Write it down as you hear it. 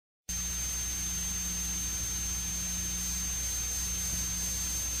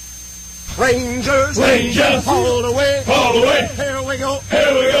Rangers, Rangers, all the way, all the way. Here we go,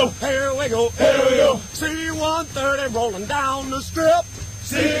 Here we go, here we go, here we go. C-130 rolling down the strip.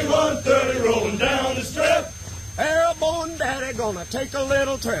 C-130 rolling down the strip. Airborne daddy gonna take a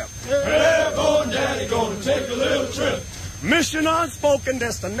little trip. Airborne daddy gonna take a little trip. Mission unspoken,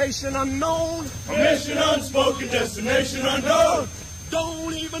 destination unknown. A mission unspoken, destination unknown.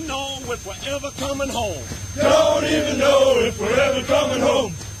 Don't even know if we're ever coming home. Don't even know if we're ever coming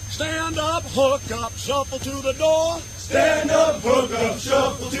home. Stand up, hook up, shuffle to the door. Stand up, hook up,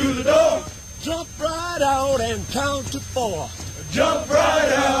 shuffle to the door. Jump right out and count to 4. Jump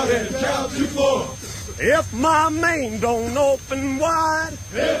right out and count to 4. If my main don't open wide,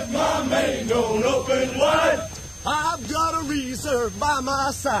 if my main don't open wide, I've got a reserve by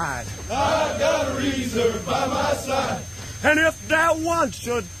my side. I've got a reserve by my side. And if that one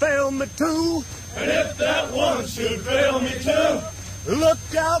should fail me too, and if that one should fail me too, look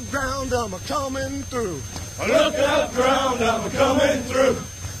out, ground, I'm a-coming through. Look out, ground, I'm a-coming through.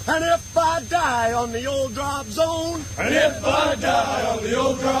 And if I die on the old drop zone, and if I die on the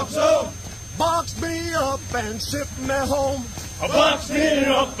old drop zone, box me up and ship me home. Box me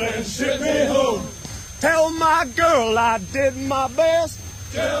up and ship me home. Tell my girl I did my best.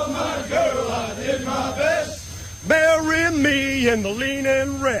 Tell my girl I did my best. Bury me in the lean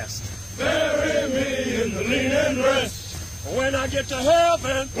and rest. Bury me in the lean and rest. When I get to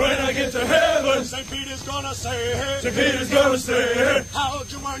heaven, when I get to heaven, St. Peter's gonna say, St. Peter's gonna say, how'd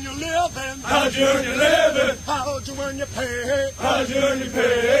you earn your living? How'd you earn your living? How'd you earn your pay? How'd you earn your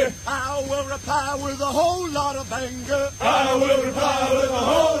pay? I will reply with a whole lot of anger. I will reply with a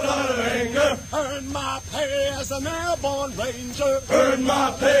whole lot of anger. Earn my pay as an airborne ranger. Earn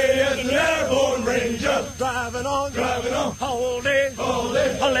my pay as an airborne ranger. Driving on, all day,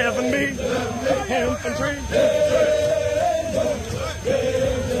 11B, infantry.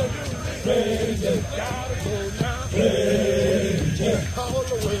 Ranger, gotta go now.